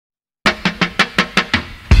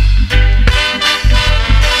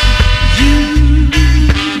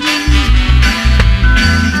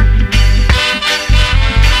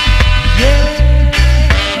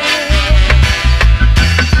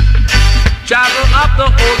travel up the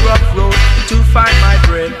old rough road to find my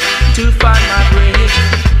bread, to find my bread.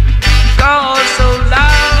 Call so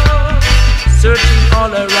loud, searching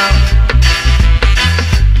all around.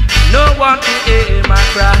 No one to hear my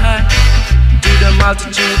cry. To the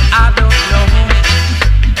multitude I don't know,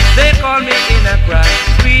 they call me in a cry.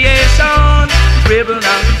 Creation, rebel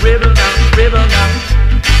now, rebel now, rebel now.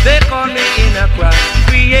 They call me in a cry.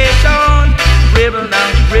 Creation, rebel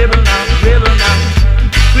now, rebel now, rebel now.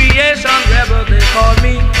 Creation, rebel, they call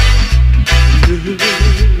me.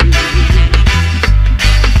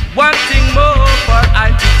 One thing more for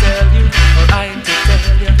I to tell you, for I to tell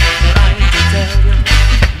you, for I to tell you.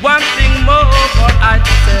 One thing more for I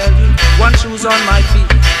to tell you. One shoes on my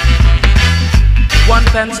feet, one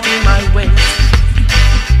pants to my waist,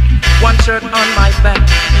 one shirt on my back.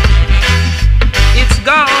 It's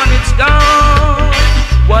gone, it's gone.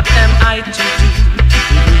 What am I to do?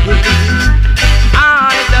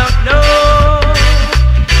 I don't know.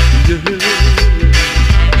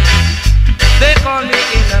 They call me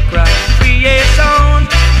in a cry. Creation,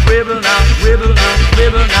 rebel now, rebel now,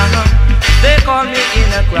 rebel now. They call me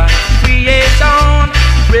in a cry. Creation,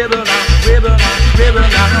 rebel now, rebel now, rebel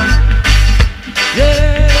now.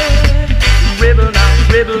 Yeah, rebel now,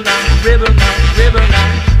 rebel now, rebel now, rebel now.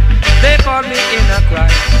 They call me in a cry.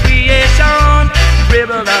 Creation,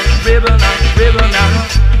 rebel now, rebel now, rebel now.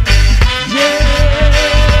 Yeah.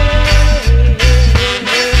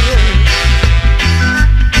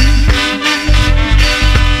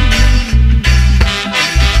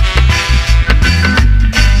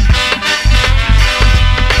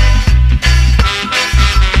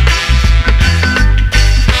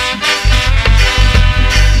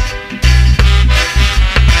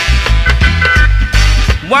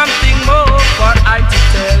 One thing more for I to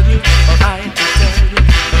tell you, for I to tell you,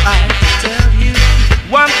 for I to tell you.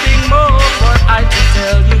 One thing more for I to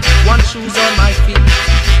tell you. One shoes on my feet,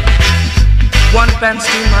 one pants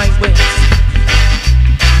to my waist,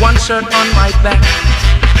 one shirt on my back.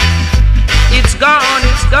 It's gone,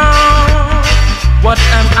 it's gone. What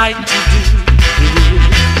am I to do?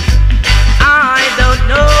 I don't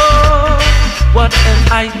know. What am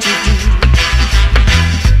I to do?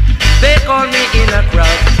 They call me in a crowd.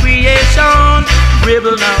 Creation,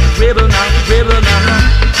 rebel now, rebel now, rebel now.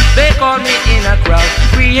 They call me in a crowd.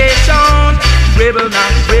 Creation, rebel now,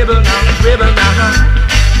 rebel now, rebel now.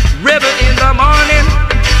 Rebel in the morning,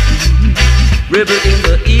 rebel in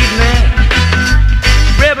the evening,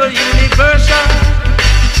 rebel universal,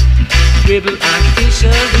 rebel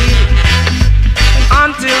officially.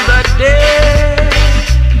 Until the day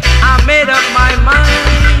I made up my mind.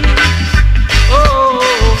 Oh,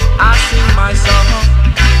 I sing my song.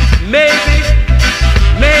 Maybe,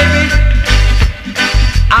 maybe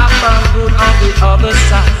I found good on the other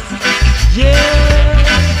side. Yeah,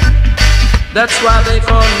 that's why they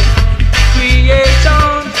call me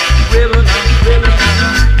creation, rebel now, rebel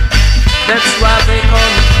now. That's why they